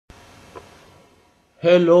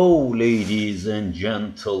Hello, ladies and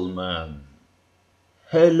gentlemen.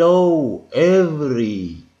 Hello,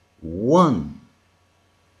 everyone.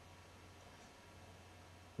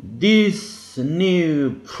 This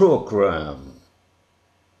new program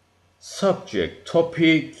subject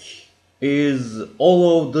topic is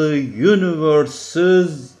all of the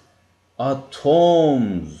universe's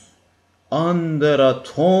atoms, under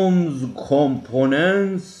atoms,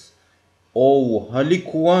 components of Hali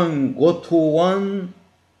go to one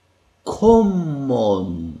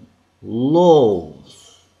common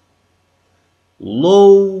laws.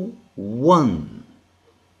 Law 1.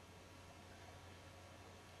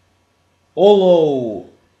 All of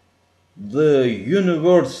the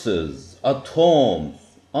universe's atoms,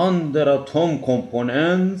 under atom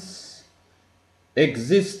components,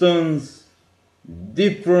 existence,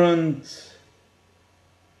 different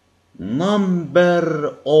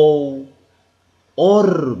number of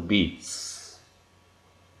orbits.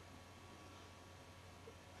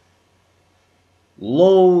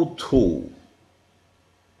 Law 2.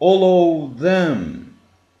 All of them,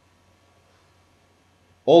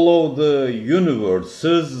 all of the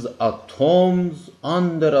universe's atoms,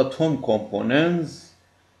 under atom components,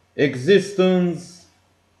 existence,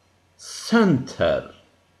 center,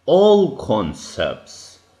 all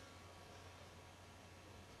concepts.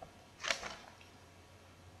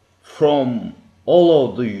 From all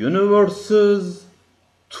of the universes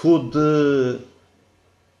to the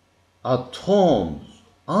atoms,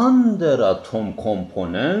 under atom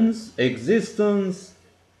components, existence,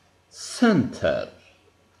 center.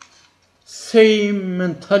 Same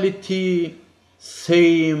mentality,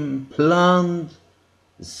 same plan,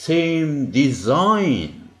 same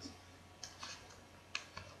design.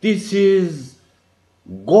 This is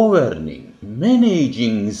governing,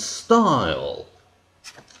 managing style.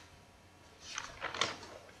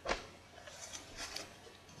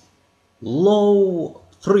 Law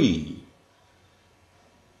 3.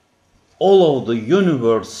 All of the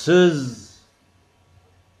universe's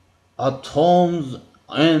atoms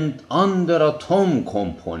and under atom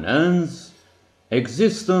components,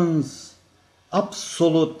 existence,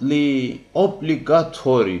 absolutely,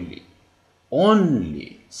 obligatorily,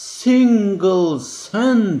 only single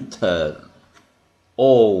center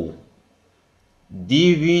of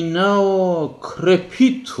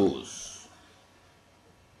DİVİNAOCREPİTUS,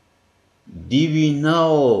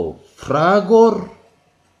 DİVİNAOFRAGOR,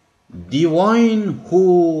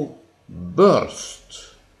 DYNAMİCS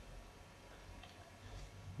burst.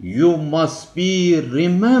 You must be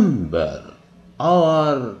remember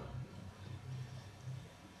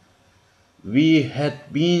we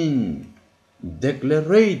had been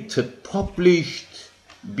declared, published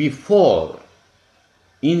before.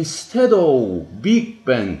 Instead of Big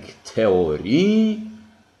Bang theory,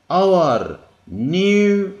 our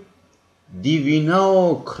new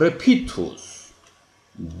DİVİNAOCREPİTUS,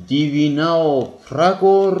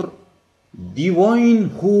 DİVİNAOFRAGOR,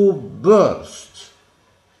 DYNAMİCS burst.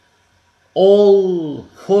 All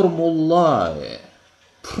formulae,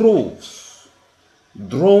 proofs,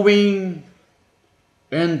 drawing,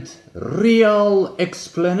 and real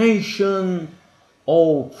explanation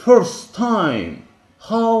of first time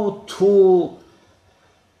how to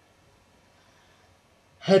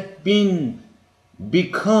had been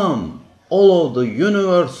become all of the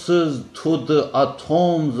universes to the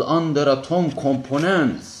atoms, under atom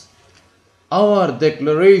components. Our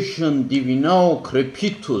declaration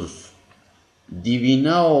DİVİNAOCREPİTUS,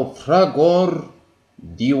 DİVİNAOFRAGOR,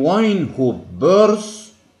 DYNAMİCS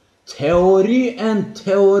burst, theory and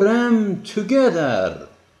theorem together.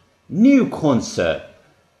 New concept,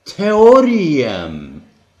 THEORYES.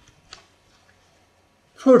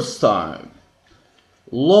 First time.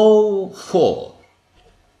 Law 4.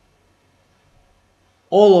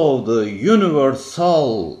 All of the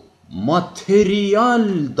universal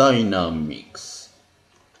material dynamics,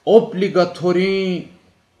 obligatory,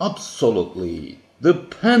 absolutely,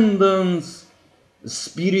 dependence,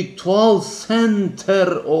 spiritual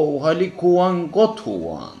center of Hali go to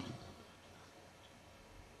one.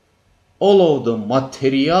 All of the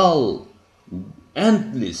material,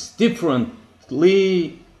 endless,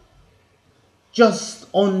 differently, just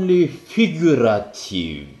only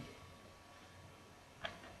figurative.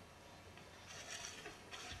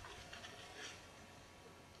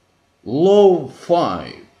 Law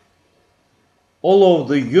 5. All of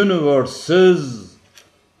the universe's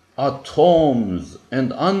atoms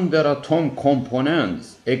and under atom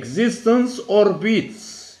components, existence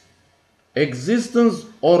orbits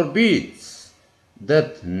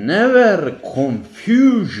that never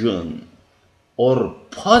confusion or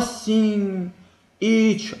passing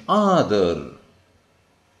each other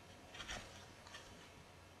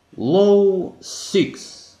Law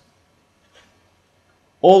 6.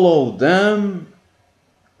 All of them,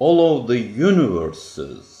 all of the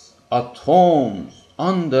universes, atoms,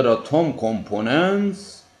 under atom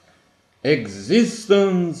components,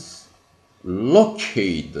 existence,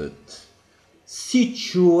 located,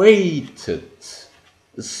 situated,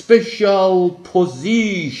 special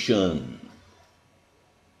position.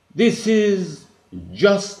 This is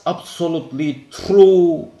just absolutely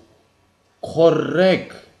true,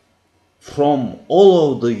 correct, from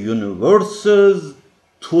all of the universes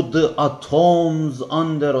to the atoms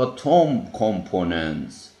under atom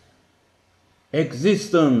components.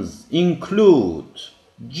 Existence include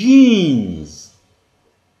genes.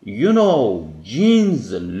 You know,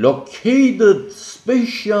 genes located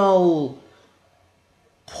special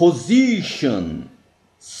position,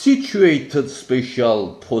 situated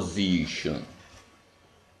special position.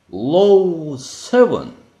 Law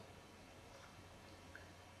 7.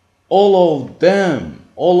 All of them,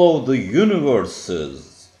 all of the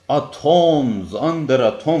universes, atoms under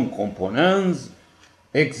atom components,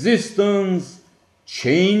 existence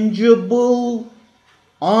changeable,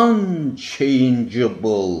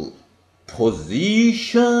 unchangeable,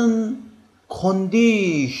 position,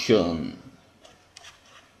 condition.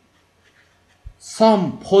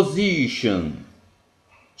 Some position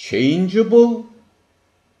changeable,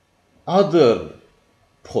 other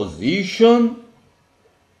position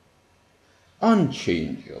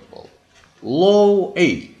unchangeable. Law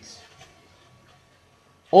 8.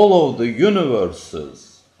 All of the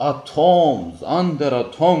universes, atoms under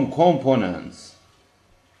atom components,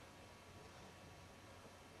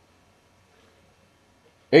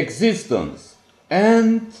 existence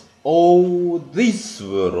and of this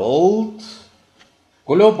world,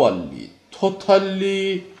 globally,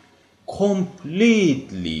 totally,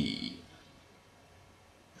 completely,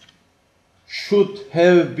 should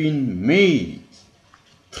have been made,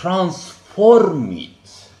 transformed,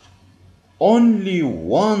 only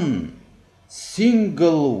one,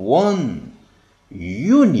 single one,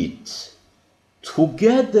 unit,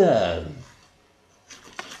 together.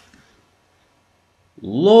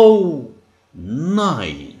 Law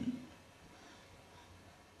 9.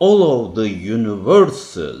 All of the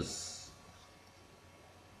universes,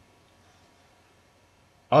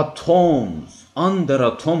 atoms under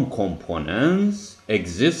atom components,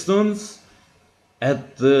 existence,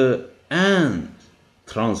 at the end,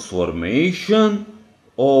 transformation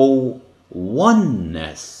of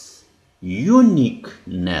oneness,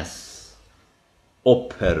 uniqueness,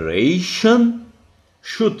 operation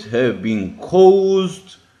should have been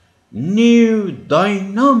caused new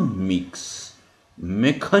dynamics,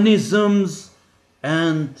 mechanisms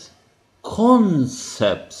and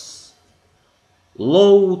concepts.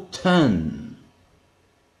 Law 10.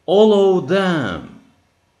 All of them,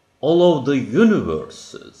 all of the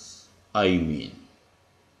universes,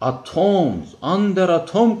 atoms under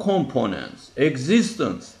atom components,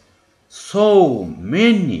 existence, so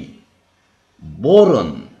many,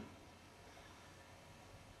 boron,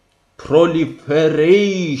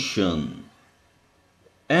 proliferation,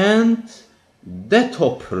 and that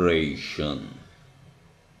operation.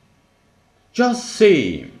 Just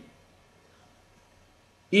same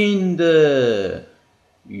in the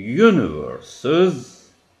universes,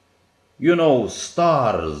 you know,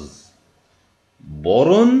 stars,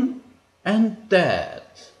 boron and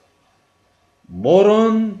that,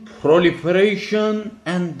 boron, proliferation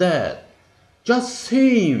and that, just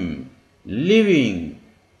same, living,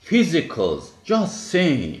 physicals, just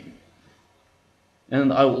same.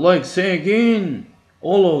 And I would like to say again,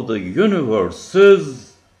 all of the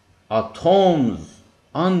universes, atoms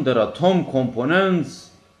under atom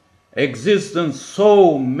components, existence,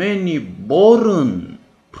 so many, boron,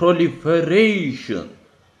 proliferation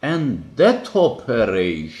and that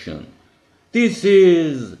operation. This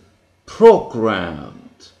is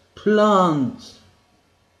programmed, planned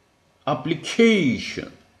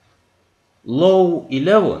application. Law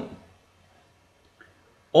 11.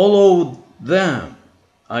 All of them,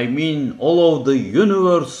 all of the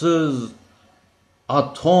universes,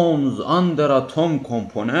 atoms under atom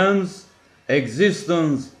components,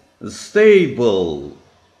 existence, stable,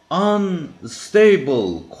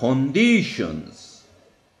 unstable conditions,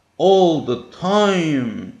 all the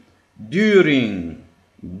time, during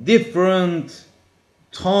different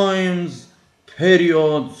times,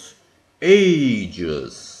 periods,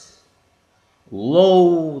 ages.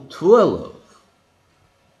 Law 12.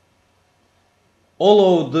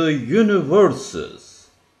 All of the universes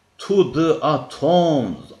to the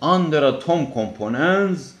atoms under atom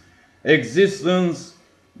components, existence,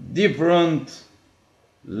 different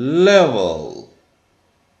level,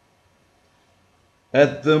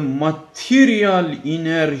 at the material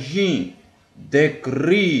energy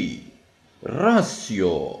degree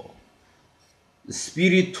ratio,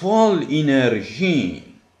 spiritual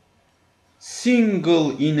energy,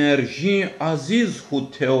 single energy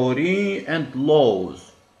ALİMHU theory and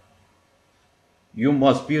laws. You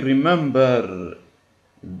must be remember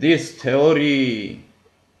this theory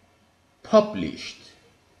published,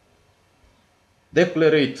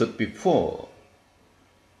 declared before.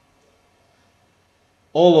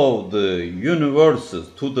 All of the universes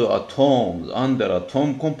to the atoms under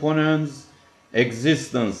atom components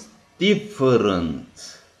existence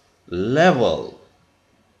different level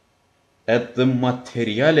at the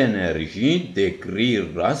material energy degree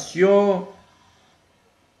ratio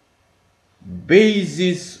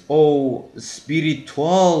basis of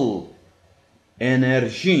spiritual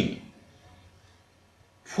energy,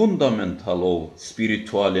 fundamental of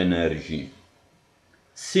spiritual energy,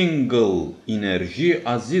 single energy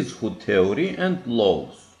ALİMHU theory and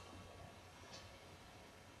laws.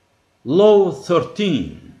 Law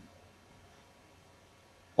 13.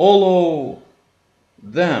 All of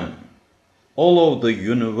them, all of the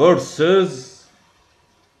universes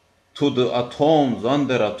to the atoms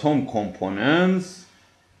under atom components,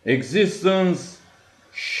 existence,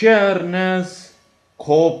 shareness,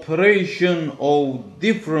 cooperation of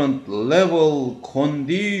different level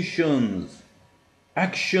conditions,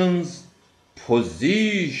 actions,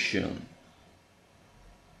 position.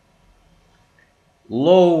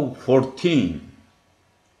 Law 14.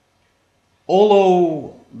 All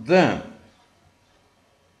of them,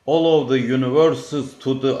 all of the universes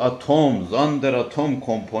to the atoms under atom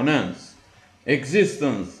components,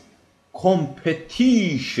 existence,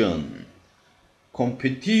 competition,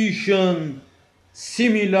 competition,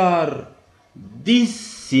 similar,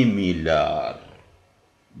 dissimilar,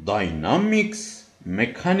 dynamics,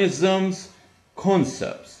 mechanisms,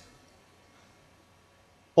 concepts.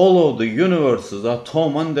 All of the universes,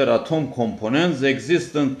 atom under atom components,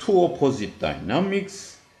 exist in two opposite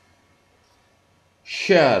dynamics,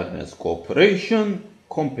 shareness, cooperation,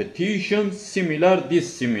 competition, similar,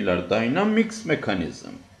 dissimilar, dynamics,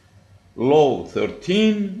 mechanism. Law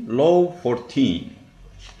 13, Law 14.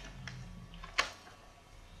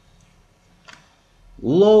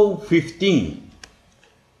 Law 15.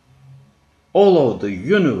 All of the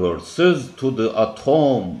universes to the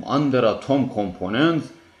atom under atom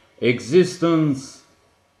components existence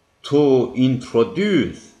to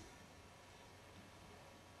introduce,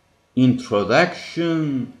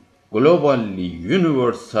 introduction, globally,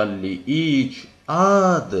 universally each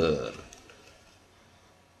other,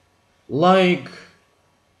 like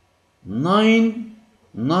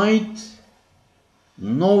night,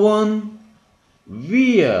 no one,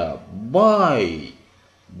 via, by,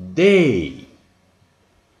 day.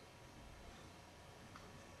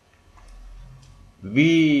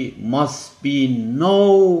 We must be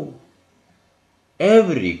know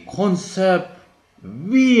every concept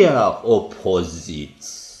via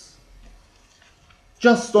opposites.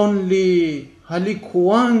 Just only Hali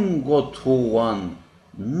go to one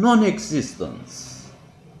non-existence.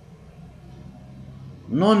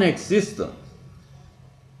 Non-existence.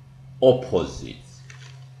 Opposites.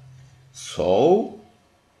 So,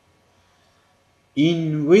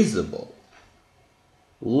 invisible.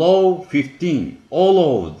 Law 15.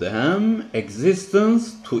 All of them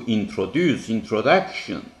existence to introduce,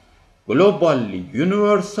 introduction, globally,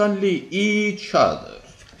 universally each other.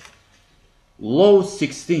 Law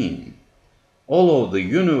 16. All of the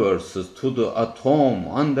universes to the atom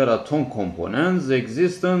under atom components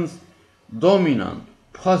existence dominant,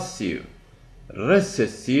 passive,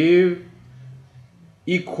 recessive,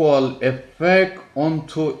 equal effect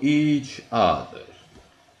onto each other.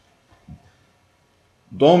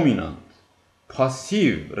 Dominant,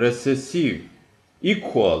 passive, recessive,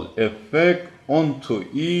 equal effect onto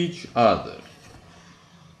each other.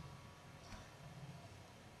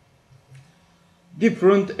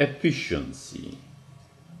 Different efficiency.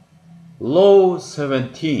 Law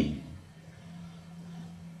 17.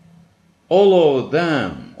 All of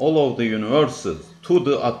them, all of the universes to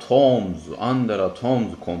the atoms under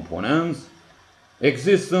atoms components,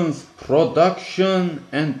 existence, production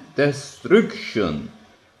and destruction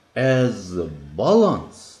as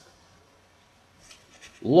balance.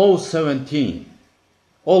 Law 17.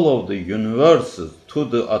 All of the universes to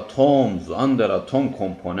the atoms under atom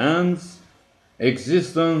components,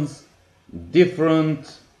 existence,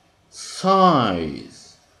 different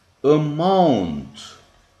size, amount,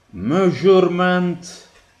 measurement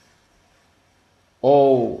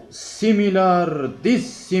of similar,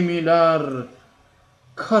 dissimilar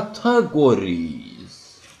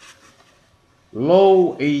categories.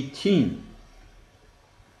 Law 18.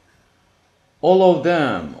 All of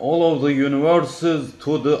them, all of the universes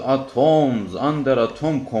to the atoms under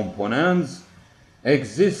atom components,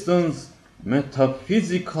 existence,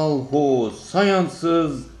 metaphysical who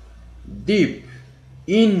sciences, deep,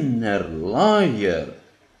 inner layer,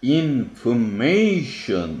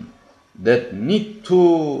 information that need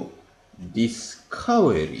to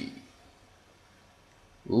discovery.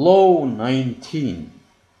 Law 19.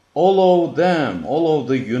 All of them, all of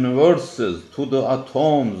the universes to the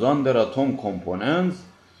atoms under atom components,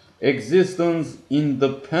 existence,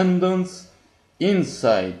 independence,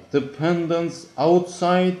 inside, dependence,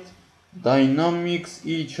 outside, dynamics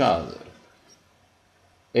each other.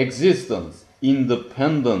 Existence,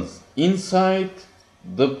 independence, inside,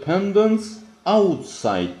 dependence,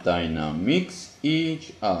 outside, dynamics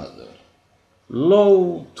each other.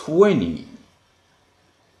 Law 20.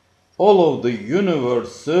 All of the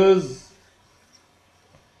universes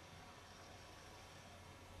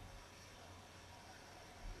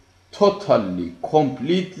totally,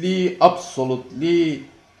 completely, absolutely,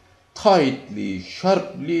 tightly,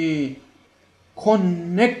 sharply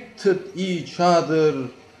connected each other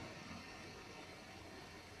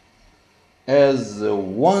as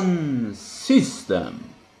one system.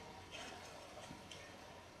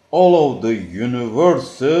 All of the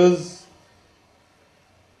universes,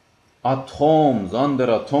 atoms under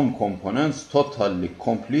atom components, totally,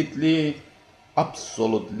 completely,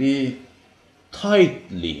 absolutely,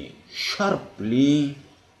 tightly, sharply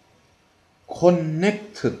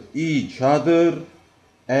connected each other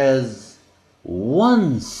as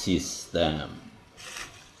one system.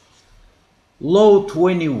 Law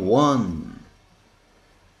 21.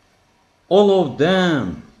 All of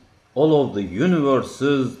them, all of the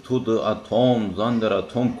universes to the atoms under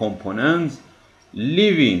atom components,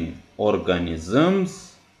 living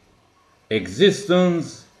organisms,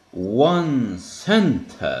 existence, one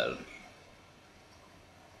center.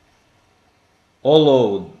 All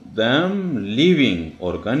of them, living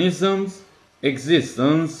organisms,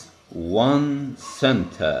 existence, one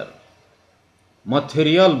center.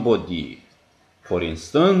 Material body, for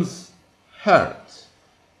instance, heart.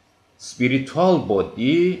 Spiritual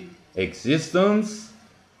body, existence,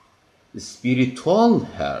 spiritual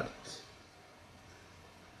heart.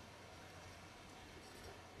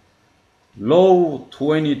 Law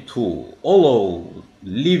 22. All of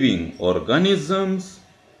living organisms,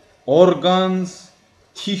 organs,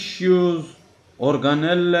 tissues,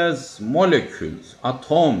 organelles, molecules,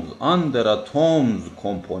 atoms, under atoms,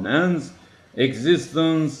 components,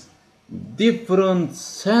 existence, different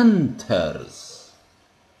centers.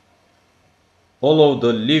 All of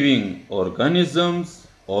the living organisms,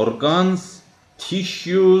 organs,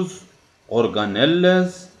 tissues,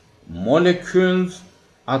 organelles, molecules,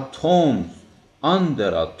 atoms,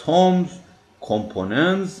 under atoms,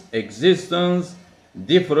 components, existence,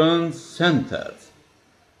 different centers.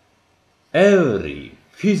 Every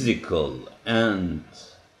physical and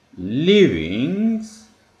living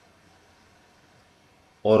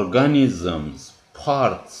organisms,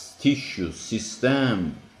 parts, tissue,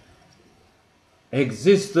 system,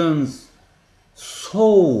 existence,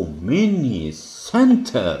 so many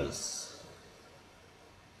centers.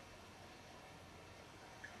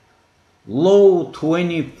 Law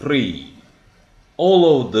 23.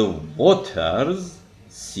 All of the waters,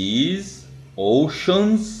 seas,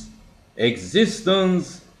 oceans,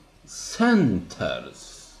 existence,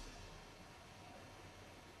 centers.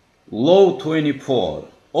 Law 24.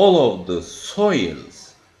 All of the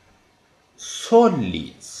soils,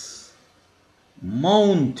 solids,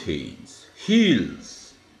 mountains,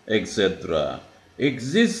 hills, etc.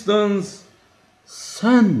 existence,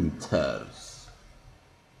 centers.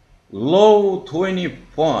 Law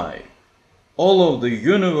 25. All of the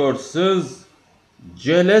universes,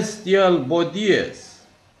 celestial bodies,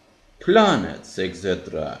 planets,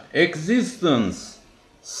 etc. existence,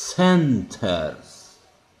 centers.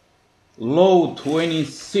 Law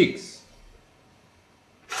 26.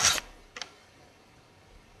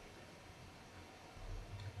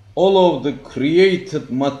 All of the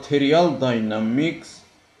created material dynamics,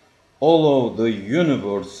 all of the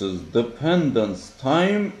universe's dependence,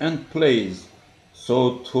 time and place,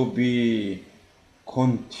 so to be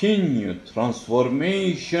continued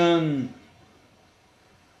transformation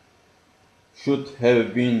should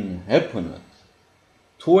have been happened.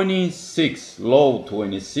 26. Law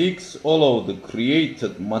 26. All of the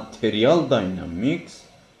created material dynamics,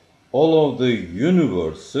 all of the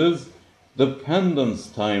universe's dependence,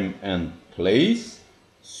 time and place,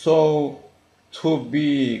 so to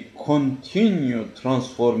be continued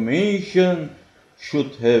transformation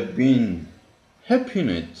should have been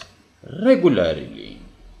happening regularly.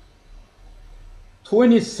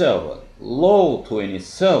 27. Law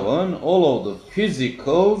 27. All of the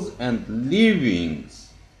physicals and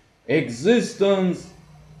livings, existence,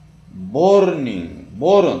 born,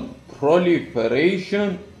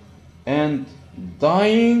 proliferation, and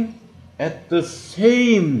dying at the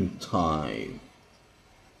same time.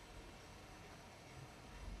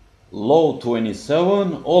 Law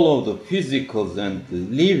 27. All of the physicals and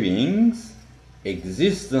livings,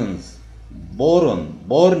 existence, born,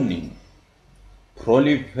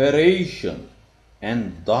 proliferation,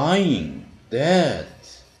 and dying,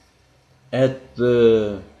 death, at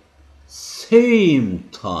the same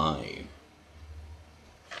time.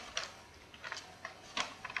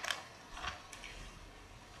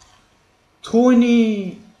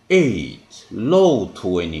 Law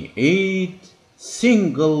 28.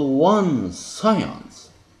 Single one science,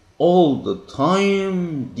 all the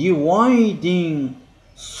time dividing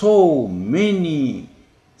so many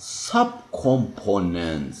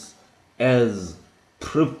subcomponents as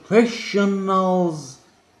professionals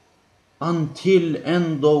until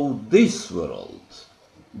end of this world,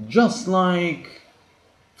 just like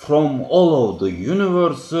from all of the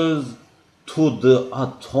universes to the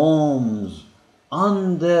atoms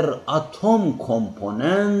under atom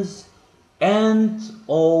components and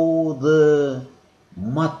all the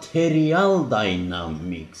material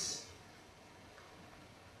dynamics.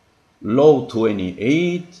 Law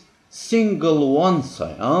 28. Single one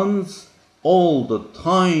science, all the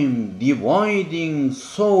time dividing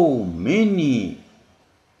so many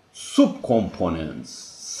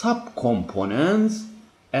subcomponents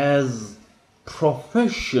as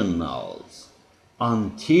professionals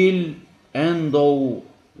until end of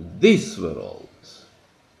this world.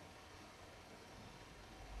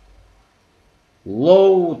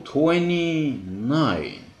 Law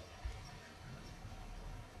 29.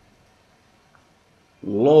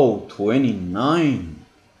 Law 29.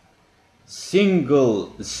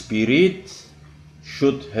 Single spirit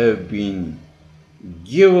should have been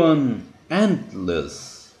given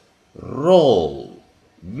endless role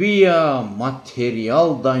via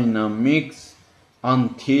material dynamics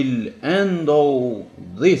until end of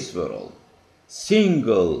this world.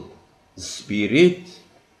 Single spirit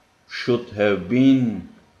should have been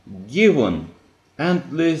given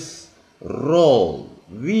endless role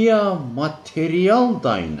via material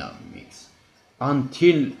dynamics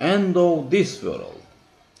until end of this world.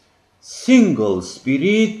 Single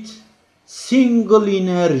spirit, single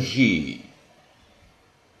energy.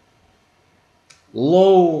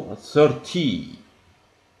 Law 30.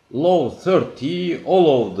 Law 30.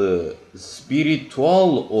 All of the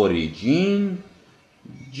spiritual origin,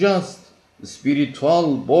 just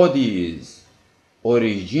spiritual bodies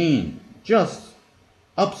origin, just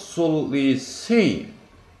absolutely same.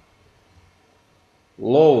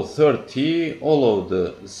 Law 30. All of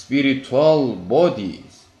the spiritual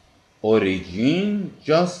bodies origin,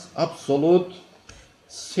 just absolute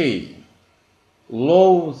same.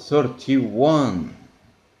 Law 31.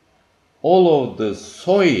 All of the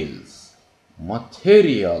soils,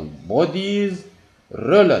 material bodies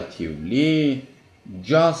relatively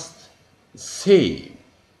just same.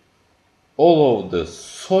 All of the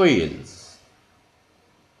soils,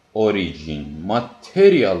 origin,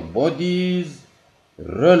 material bodies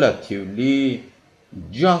relatively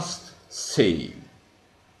just same.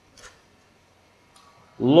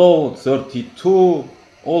 Law 32.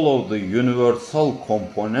 All of the universal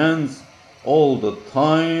components all the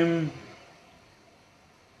time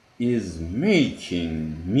is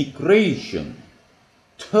making migration,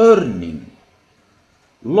 turning,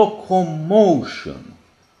 locomotion.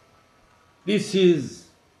 This is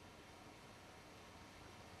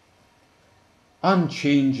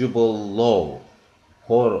unchangeable law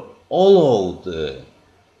for all of the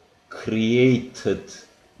created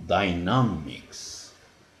dynamics,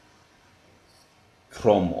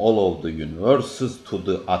 from all of the universes to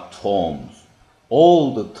the atoms,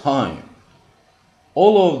 all the time.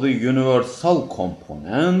 All of the universal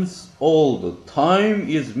components all the time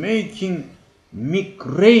is making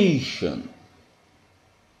migration,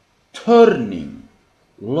 turning,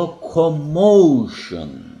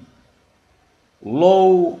 locomotion.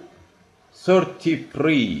 Law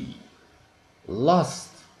 33.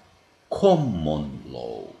 Last common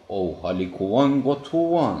law of Hali Kuvan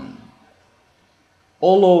Gotuvan.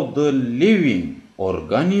 All of the living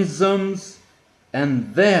organisms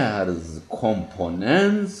and their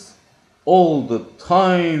components all the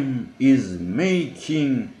time is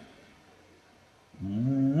making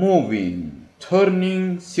moving,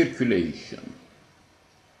 turning, circulation.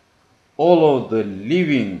 all of the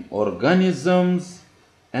living organisms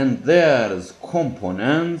and their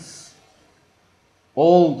components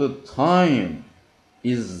all the time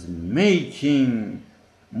is making,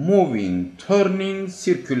 moving, turning,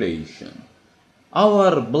 circulation.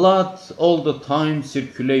 Our blood all the time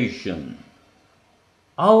circulation.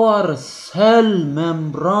 Our cell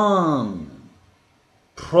membrane,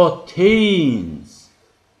 proteins,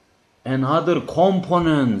 and other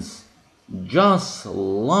components, just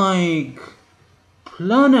like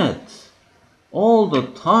planet, all the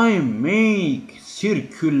time make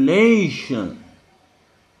circulation.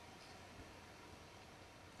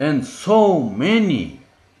 And so many,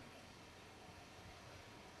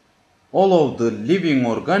 all of the living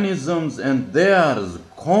organisms and their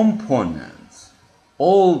components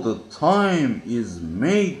all the time is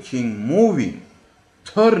making, moving,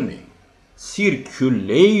 turning,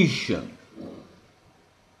 circulation.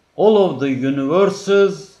 All of the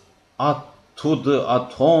universes to the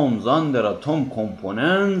atoms and their atom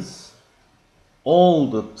components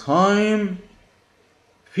all the time,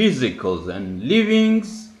 physicals and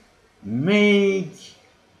livings make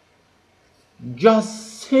just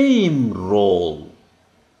same role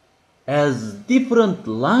as different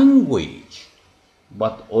language,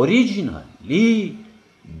 but originally,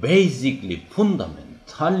 basically,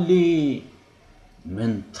 fundamentally,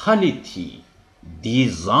 mentality,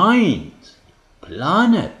 designed,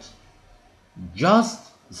 planet,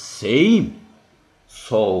 just same.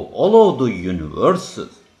 So all of the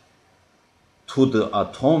universes, to the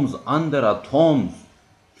atoms, under atoms,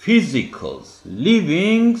 physicals,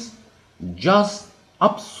 livings, just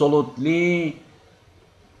absolutely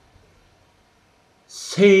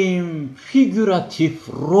same figurative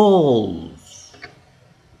roles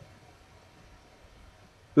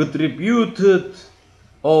attributed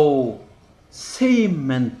of same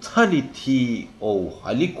mentality of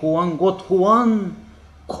Hali Gotuan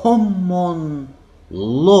common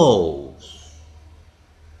laws.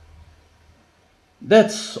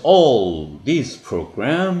 That's all this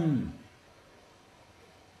program.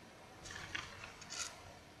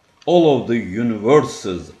 All of the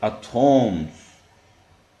universes, atoms,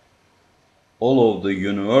 all of the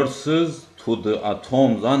universes to the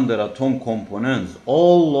atoms under atom components,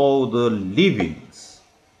 all of the livings,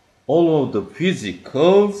 all of the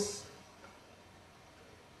physicals,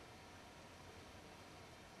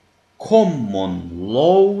 common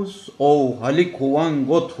laws of Halikuan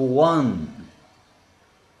Gotuan,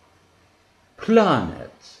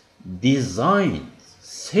 planet, designed,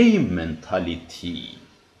 same mentality.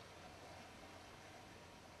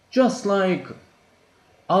 Just like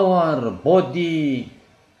our body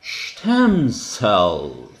stem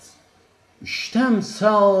cells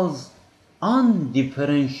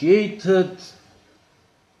undifferentiated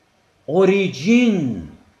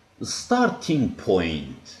origin, starting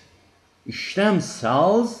point. Stem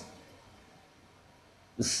cells,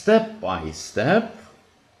 step by step,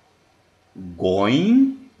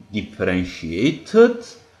 going, differentiated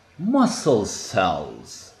muscle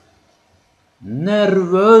cells,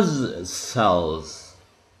 nervous cells,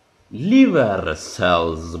 liver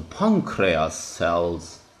cells, pancreas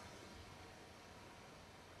cells,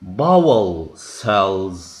 bowel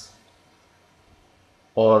cells,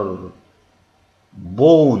 or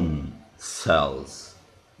bone cells.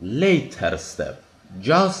 Later step,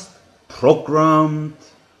 just programmed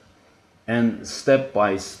and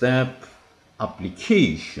step-by-step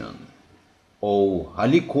application of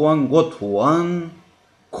Halikuan Gotuan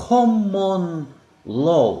common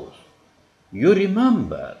laws. You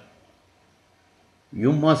remember,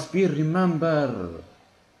 you must be remember,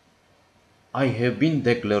 I have been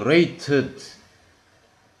declared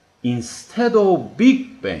instead of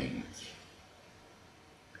Big Bang,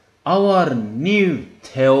 our new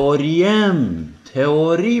theorem,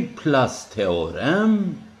 theory plus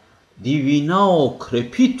theorem,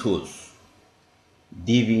 DİVİNAOCREPITUS,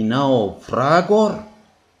 DİVİNAOFRAGOR,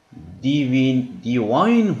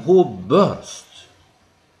 DYNAMİCS burst,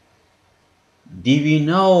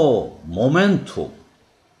 DİVİNAO momentum,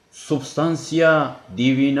 substantia,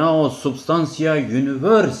 DİVİNAO substantia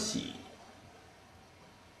universi,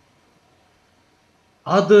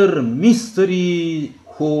 other mystery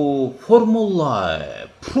who formula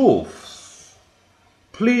proofs.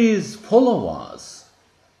 Please follow us,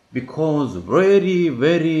 because very,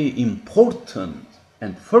 very important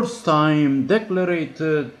and first time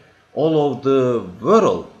declared all of the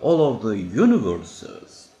world, all of the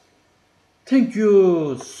universes. Thank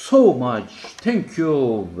you so much. Thank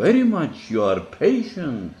you very much. You are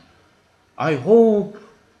patient. I hope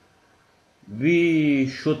we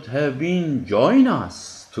should have been join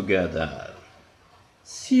us together.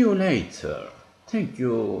 See you later. Thank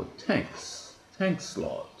you. Thanks a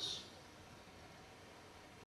lot.